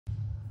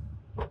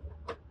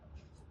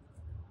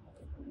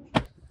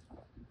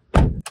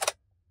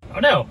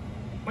no,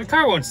 my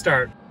car won't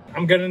start.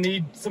 I'm gonna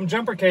need some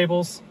jumper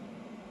cables.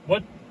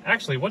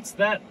 What's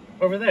that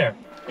over there?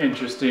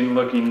 Interesting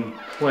looking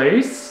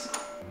place.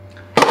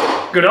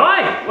 Good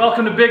eye!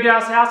 Welcome to Big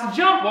Al's House of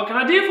Jump. What can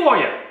I do for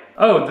you?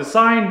 Oh, the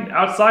sign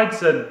outside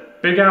said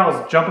Big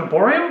Al's Jump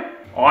Emporium?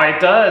 Oh,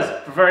 it does.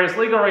 For various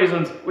legal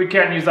reasons, we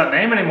can't use that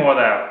name anymore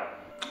though.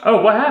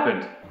 Oh, what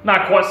happened?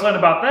 Not quite certain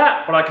about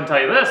that, but I can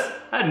tell you this.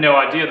 I had no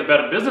idea the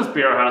Better Business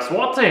Bureau had a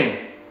SWAT team.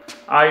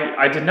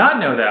 I did not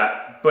know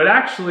that, but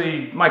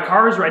actually, my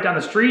car is right down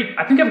the street.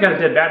 I think I've got a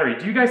dead battery.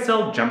 Do you guys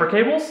sell jumper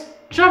cables?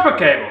 Jumper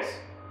cables?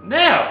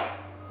 No,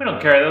 we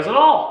don't carry those at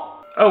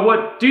all. Oh,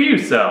 what do you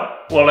sell?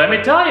 Well, let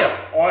me tell you.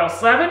 Oil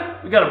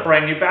 7, we got a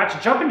brand new batch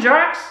of jumping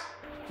jacks.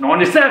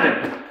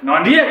 97,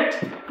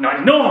 98,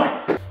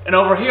 99. And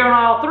over here on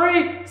aisle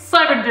 3,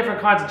 7 different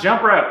kinds of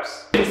jump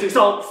ropes. This is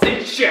all the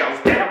seashells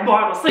down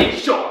by the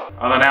seashore.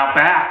 And then out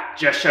back,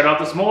 just showed up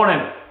this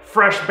morning,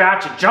 fresh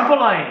batch of jumper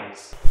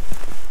lanes.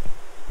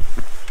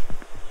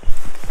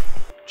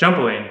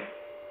 Jumpoline?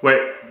 Wait,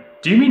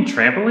 do you mean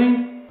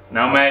trampoline?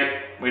 No mate,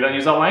 we don't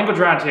use that language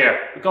around here.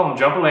 We call them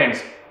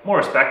jumpolines, more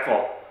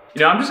respectful.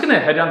 You know, I'm just gonna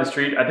head down the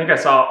street. I think I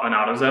saw an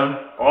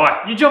AutoZone. Boy,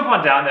 you jump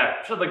on down there.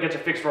 Sure they'll get you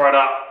fixed right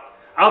up.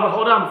 Oh, but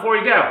hold on before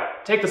you go.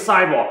 Take the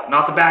sidewalk,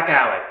 not the back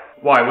alley.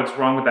 Why, what's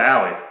wrong with the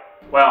alley?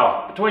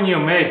 Well, between you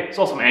and me,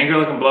 saw some angry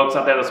looking blokes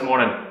out there this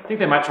morning. I think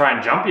they might try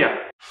and jump you.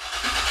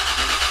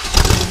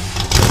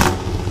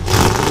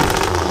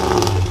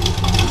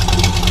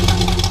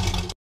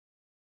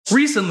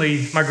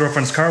 Recently, my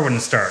girlfriend's car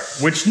wouldn't start,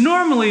 which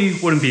normally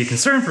wouldn't be a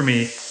concern for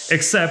me,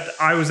 except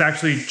I was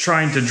actually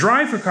trying to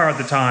drive her car at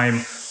the time,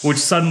 which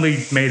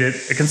suddenly made it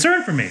a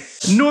concern for me.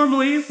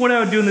 Normally, what I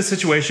would do in this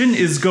situation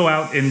is go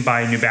out and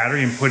buy a new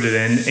battery and put it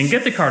in and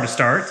get the car to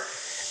start,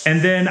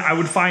 and then I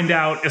would find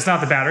out it's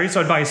not the battery, so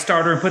I'd buy a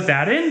starter and put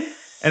that in,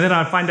 and then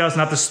I'd find out it's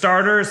not the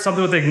starter, it's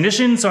something with the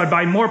ignition, so I'd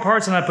buy more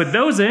parts and I'd put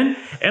those in,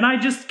 and I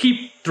just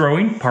keep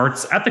throwing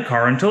parts at the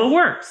car until it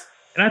works.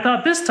 And I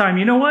thought this time,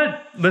 you know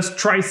what? Let's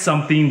try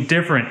something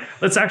different.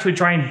 Let's actually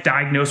try and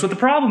diagnose what the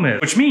problem is,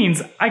 which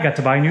means I got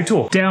to buy a new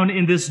tool. Down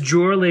in this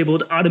drawer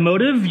labeled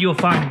automotive, you'll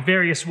find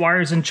various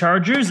wires and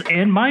chargers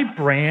and my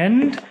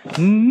brand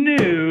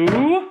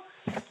new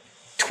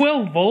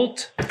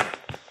 12-volt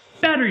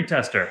battery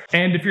tester.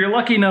 And if you're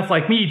lucky enough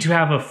like me to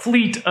have a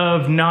fleet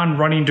of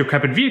non-running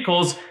decrepit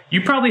vehicles,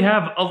 you probably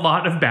have a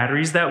lot of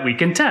batteries that we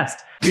can test.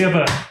 We have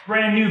a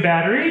brand new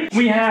battery.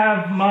 We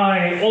have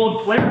my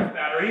old Polaris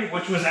battery,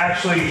 which was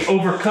actually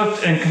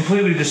overcooked and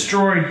completely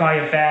destroyed by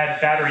a bad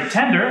battery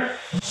tender.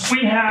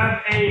 We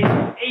have a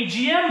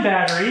AGM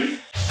battery,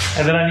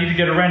 and then I need to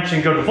get a wrench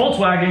and go to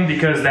Volkswagen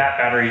because that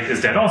battery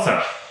is dead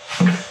also.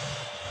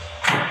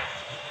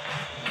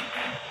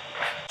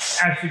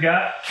 Actually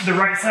got the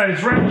right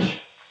size wrench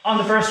on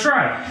the first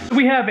try.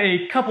 We have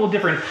a couple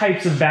different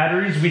types of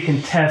batteries we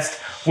can test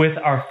with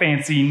our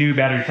fancy new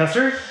battery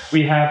tester.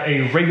 We have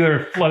a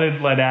regular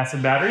flooded lead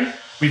acid battery.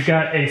 We've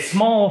got a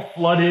small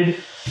flooded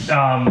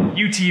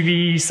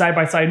UTV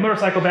side-by-side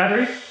motorcycle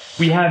battery.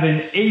 We have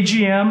an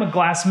AGM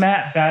glass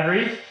mat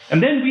battery.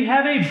 And then we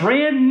have a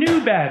brand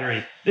new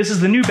battery. This is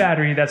the new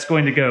battery that's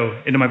going to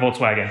go into my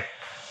Volkswagen.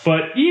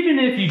 But even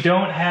if you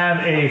don't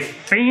have a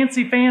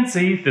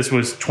fancy, this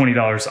was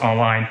 $20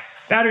 online,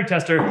 battery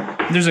tester,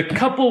 there's a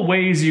couple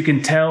ways you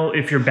can tell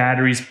if your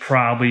battery's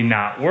probably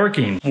not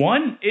working.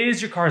 One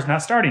is your car's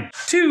not starting.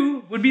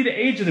 2 would be the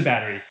age of the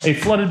battery. A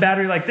flooded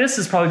battery like this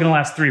is probably gonna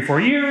last 3 or 4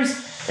 years.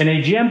 An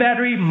AGM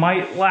battery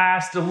might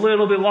last a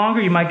little bit longer.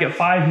 You might get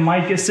 5,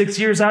 might get 6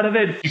 years out of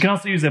it. You can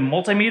also use a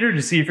multimeter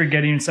to see if you're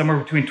getting somewhere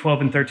between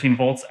 12 and 13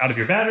 volts out of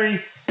your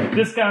battery.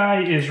 This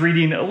guy is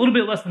reading a little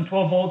bit less than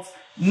 12 volts.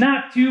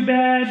 Not too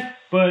bad,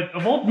 but a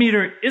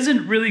voltmeter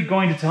isn't really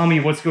going to tell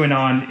me what's going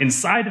on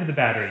inside of the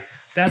battery.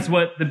 That's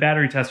what the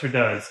battery tester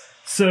does.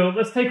 So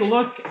let's take a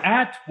look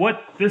at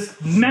what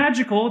this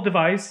magical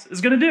device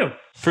is gonna do.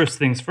 First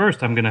things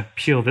first, I'm gonna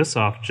peel this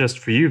off just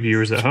for you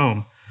viewers at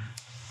home.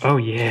 Oh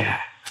yeah,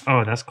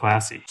 oh that's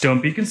classy.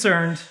 Don't be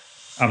concerned,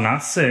 I'm not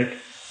sick,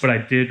 but I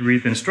did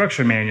read the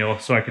instruction manual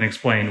so I can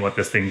explain what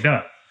this thing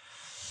does.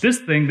 This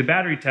thing, the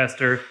battery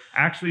tester,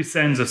 actually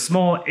sends a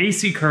small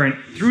AC current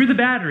through the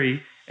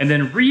battery and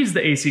then reads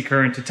the AC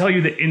current to tell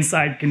you the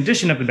inside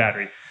condition of the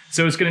battery.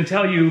 So it's gonna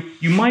tell you,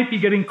 you might be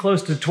getting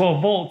close to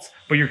 12 volts,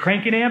 but your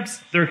cranking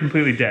amps, they're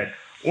completely dead.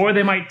 Or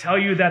they might tell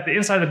you that the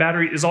inside of the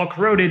battery is all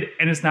corroded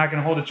and it's not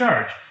gonna hold a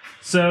charge.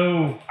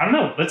 So, I don't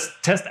know, let's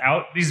test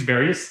out these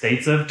various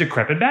states of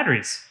decrepit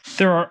batteries.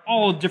 There are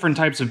all different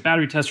types of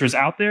battery testers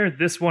out there.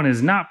 This one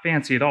is not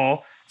fancy at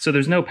all, so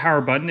there's no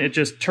power button. It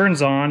just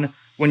turns on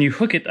when you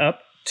hook it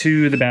up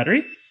to the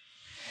battery.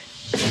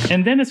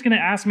 And then it's gonna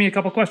ask me a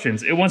couple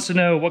questions. It wants to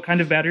know what kind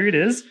of battery it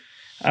is.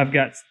 I've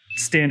got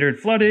standard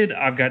flooded,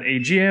 I've got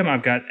AGM,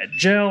 I've got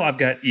gel, I've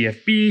got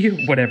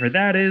EFB, whatever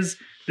that is.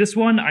 This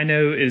one I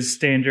know is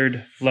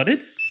standard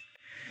flooded.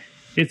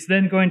 It's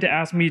then going to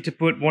ask me to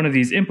put one of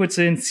these inputs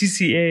in,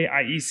 CCA,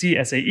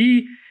 IEC,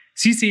 SAE.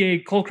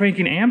 CCA cold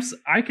cranking amps,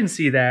 I can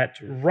see that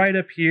right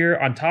up here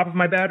on top of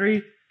my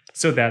battery.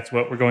 So that's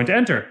what we're going to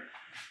enter.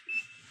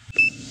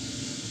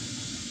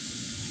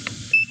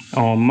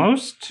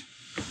 Almost.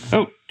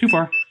 Oh, too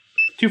far.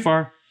 Too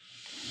far.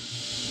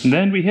 And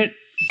then we hit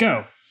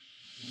go.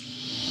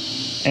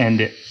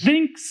 And it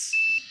thinks.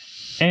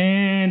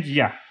 And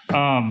yeah.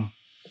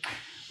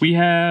 We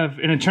have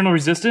an internal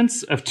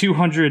resistance of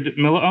 200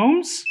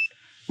 milliohms.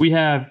 We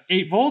have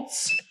 8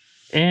 volts.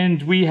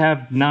 And we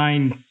have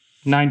 9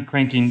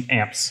 cranking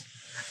amps.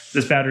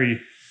 This battery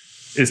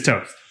is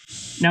toast.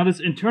 Now this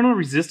internal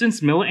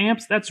resistance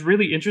milliamps, that's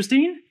really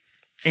interesting.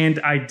 And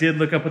I did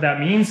look up what that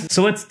means.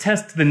 So let's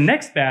test the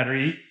next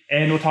battery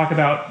and we'll talk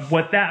about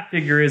what that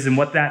figure is and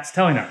what that's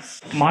telling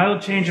us.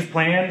 Mild change of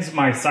plans.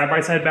 My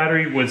side-by-side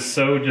battery was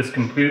so just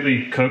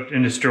completely cooked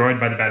and destroyed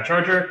by the bad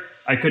charger.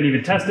 I couldn't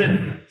even test it.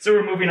 So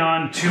we're moving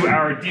on to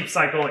our deep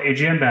cycle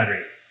AGM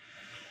battery.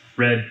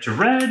 Red to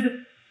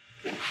red,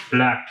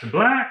 black to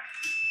black.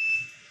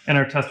 And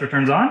our tester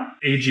turns on.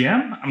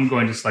 AGM, I'm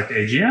going to select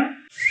AGM.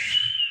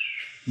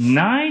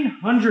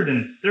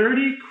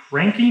 930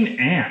 cranking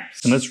amps.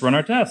 And let's run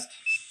our test.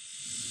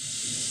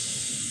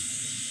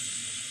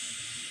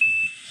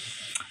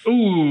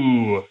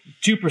 Ooh,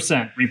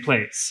 2%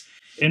 replace.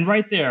 And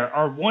right there,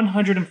 our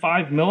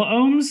 105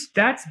 milliohms,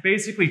 that's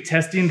basically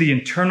testing the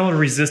internal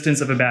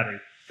resistance of a battery.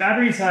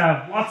 Batteries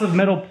have lots of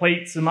metal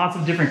plates and lots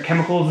of different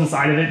chemicals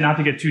inside of it, not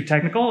to get too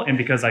technical, and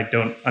because I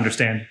don't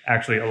understand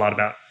actually a lot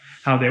about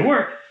how they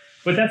work.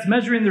 But that's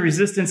measuring the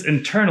resistance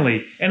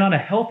internally. And on a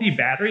healthy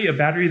battery, a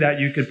battery that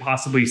you could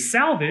possibly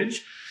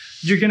salvage,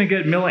 you're gonna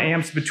get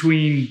milliamps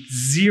between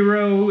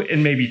 0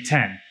 and maybe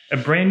 10. A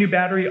brand new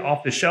battery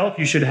off the shelf,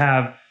 you should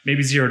have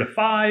maybe 0 to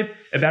 5.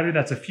 A battery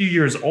that's a few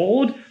years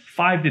old,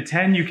 5 to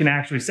 10, you can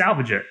actually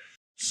salvage it.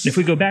 If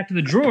we go back to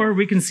the drawer,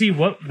 we can see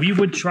what we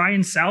would try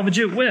and salvage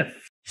it with.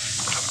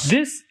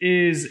 This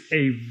is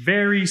a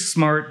very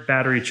smart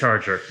battery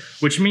charger,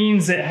 which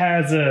means it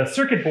has a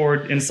circuit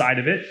board inside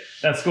of it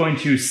that's going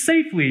to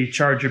safely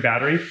charge your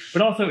battery,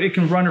 but also it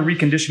can run a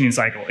reconditioning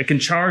cycle. It can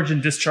charge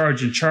and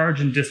discharge and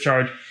charge and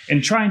discharge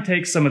and try and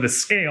take some of the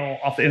scale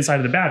off the inside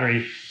of the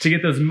battery to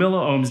get those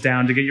milliohms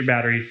down to get your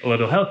battery a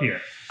little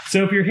healthier.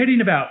 So if you're hitting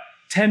about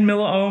 10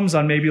 milliohms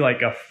on maybe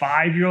like a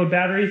 5-year-old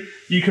battery,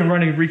 you can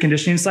run a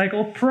reconditioning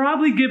cycle,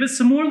 probably give it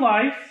some more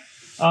life.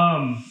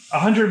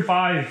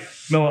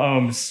 105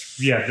 milliohms,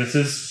 yeah, this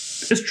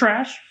is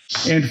trash.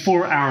 And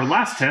for our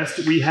last test,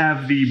 we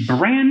have the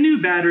brand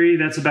new battery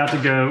that's about to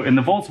go in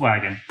the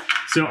Volkswagen.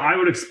 So I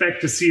would expect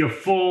to see a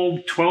full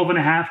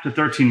 12.5 to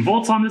 13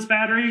 volts on this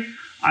battery.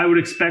 I would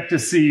expect to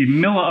see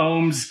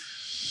milliohms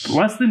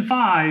less than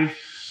 5,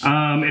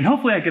 and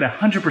hopefully I get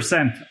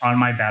 100% on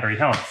my battery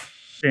health.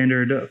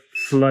 Standard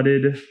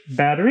flooded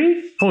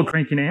battery, full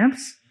cranking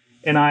amps.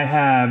 And I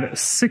have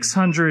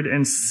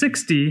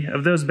 660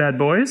 of those bad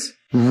boys.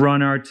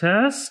 Run our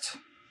test.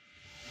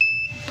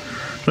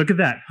 Look at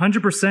that,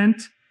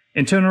 100%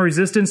 internal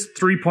resistance,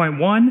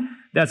 3.1.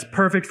 That's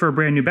perfect for a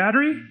brand new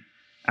battery.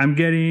 I'm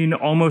getting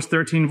almost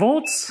 13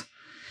 volts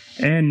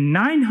and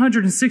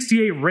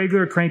 968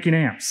 regular cranking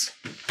amps.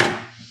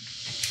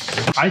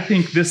 I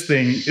think this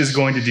thing is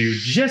going to do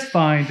just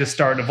fine to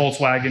start a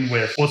Volkswagen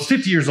with, well, it's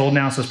 50 years old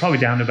now, so it's probably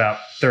down to about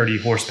 30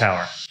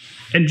 horsepower.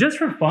 And just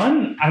for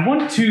fun, I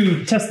want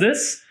to test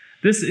this.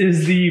 This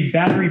is the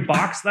battery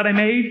box that I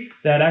made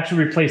that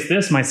actually replaced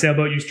this. My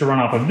sailboat used to run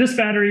off of this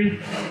battery.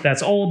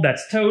 That's old,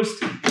 that's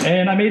toast.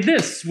 And I made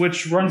this,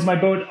 which runs my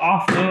boat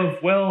off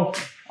of, well,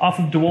 off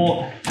of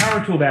DeWalt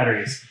power tool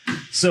batteries.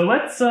 So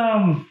let's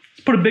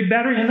put a big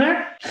battery in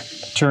there.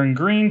 Turn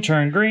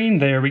green,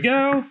 there we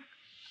go.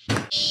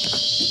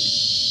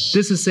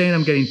 This is saying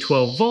I'm getting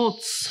 12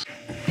 volts.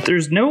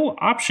 There's no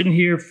option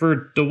here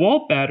for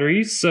DeWalt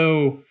batteries,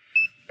 so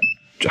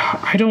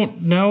I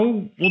don't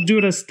know. We'll do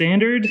it as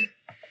standard.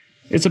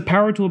 It's a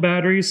power tool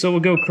battery, so we'll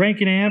go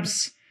cranking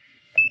amps.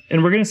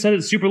 And we're gonna set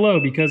it super low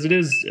because it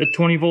is a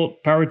 20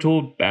 volt power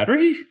tool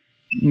battery.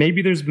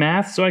 Maybe there's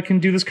math so I can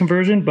do this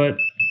conversion, but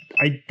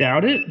I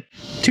doubt it.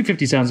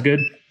 250 sounds good.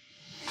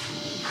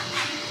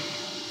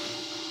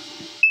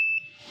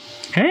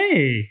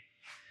 Hey,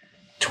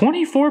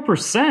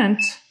 24%,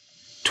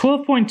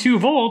 12.2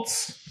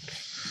 volts.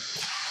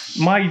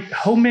 My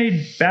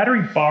homemade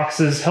battery box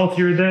is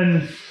healthier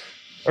than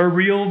a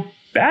real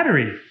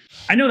battery.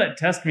 I know that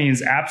test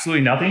means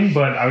absolutely nothing,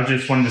 but I was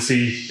just wanting to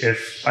see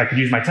if I could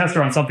use my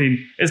tester on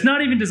something it's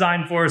not even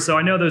designed for, so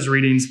I know those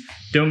readings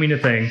don't mean a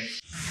thing.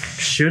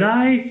 Should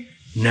I?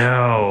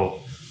 No.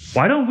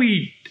 Why don't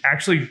we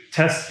actually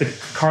test the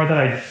car that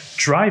I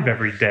drive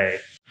every day?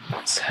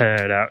 Let's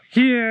head out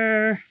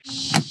here.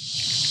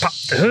 Pop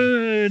the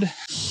hood.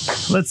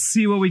 Let's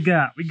see what we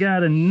got. We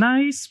got a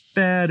nice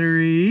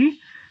battery.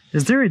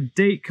 Is there a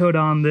date code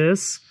on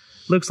this?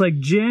 Looks like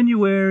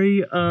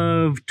January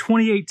of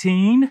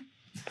 2018.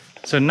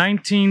 So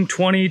 19,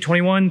 20,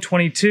 21,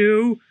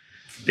 22.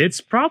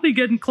 It's probably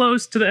getting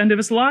close to the end of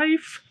its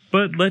life,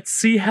 but let's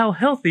see how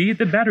healthy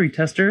the battery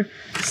tester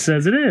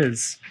says it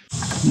is.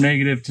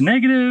 Negative to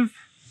negative.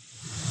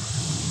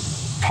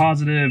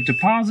 Positive to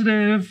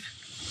positive.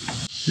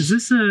 Is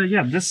this a,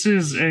 yeah, this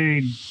is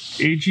a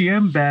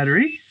AGM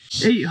battery.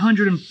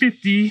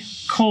 850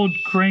 cold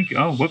crank.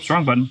 Oh, whoops,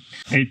 wrong button.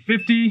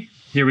 850.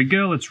 Here we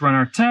go. Let's run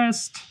our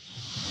test.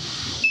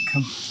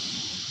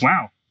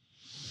 Wow.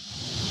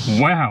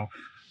 Wow.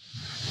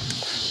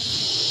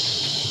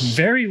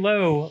 Very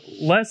low,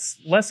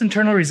 less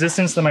internal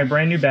resistance than my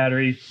brand new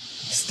battery.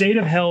 State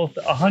of health,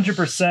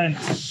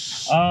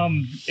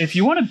 100%. If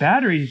you want a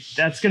battery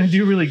that's gonna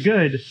do really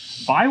good,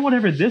 buy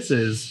whatever this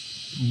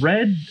is.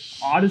 Red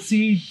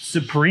Odyssey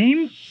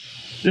Supreme.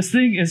 This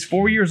thing is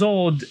 4 years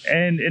old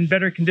and in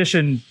better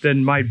condition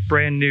than my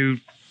brand new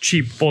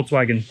cheap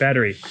Volkswagen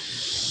battery.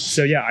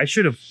 So yeah, I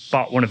should have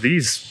bought one of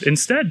these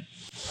instead.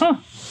 Huh.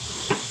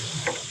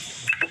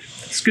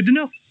 It's good to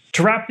know.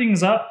 To wrap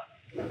things up,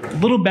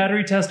 little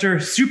battery tester,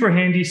 super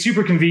handy,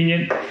 super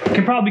convenient.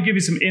 Can probably give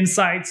you some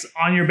insights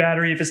on your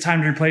battery if it's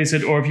time to replace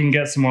it or if you can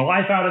get some more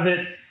life out of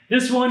it.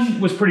 This one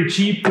was pretty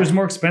cheap. There's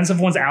more expensive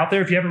ones out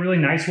there. If you have a really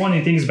nice one and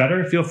you think it's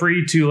better, feel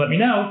free to let me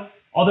know.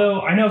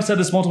 Although I know I've said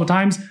this multiple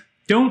times,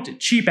 don't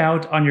cheap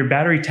out on your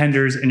battery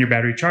tenders and your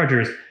battery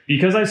chargers,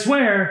 because I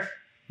swear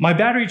my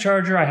battery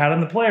charger I had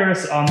on the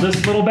Polaris on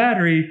this little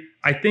battery,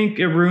 I think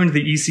it ruined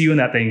the ECU in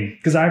that thing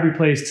because I've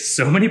replaced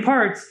so many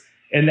parts.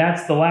 And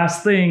that's the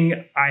last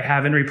thing I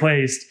haven't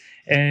replaced.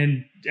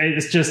 And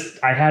it's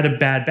just, I had a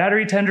bad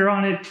battery tender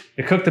on it.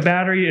 It cooked the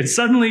battery and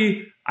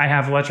suddenly I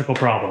have electrical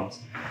problems.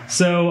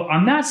 So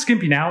I'm not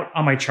skimping out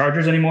on my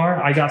chargers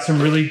anymore. I got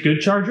some really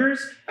good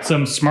chargers,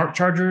 some smart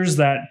chargers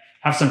that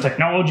have some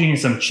technology and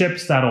some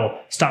chips that'll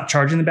stop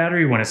charging the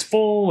battery when it's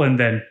full and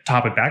then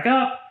top it back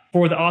up.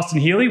 For the Austin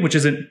Healey, which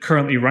isn't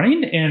currently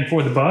running, and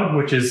for the Bug,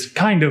 which is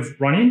kind of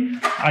running,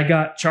 I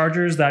got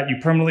chargers that you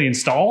permanently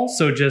install.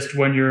 So just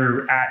when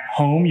you're at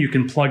home, you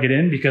can plug it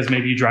in because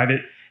maybe you drive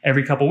it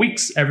every couple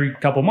weeks, every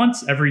couple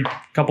months, every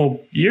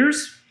couple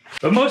years.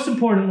 But most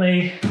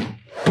importantly,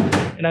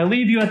 and I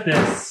leave you at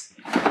this,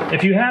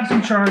 if you have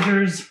some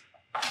chargers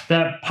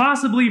that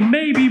possibly,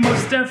 maybe,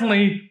 most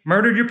definitely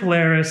murdered your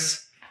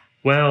Polaris,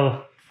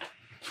 well,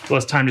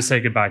 it's time to say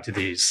goodbye to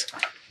these.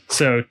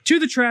 So to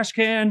the trash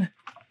can,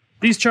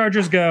 these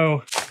chargers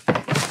go.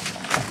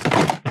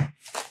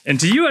 And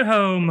to you at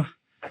home,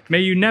 may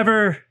you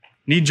never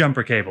need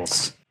jumper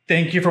cables.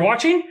 Thank you for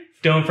watching.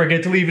 Don't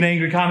forget to leave an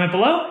angry comment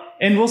below,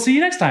 and we'll see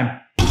you next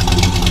time.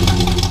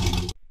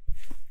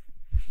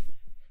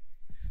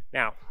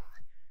 Now,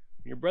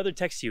 when your brother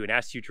texts you and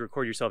asks you to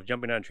record yourself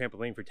jumping on a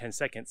trampoline for 10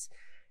 seconds,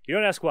 you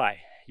don't ask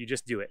why, you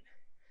just do it.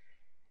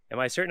 Am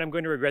I certain I'm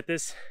going to regret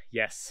this?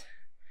 Yes.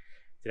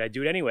 Did I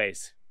do it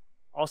anyways?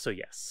 Also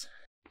yes.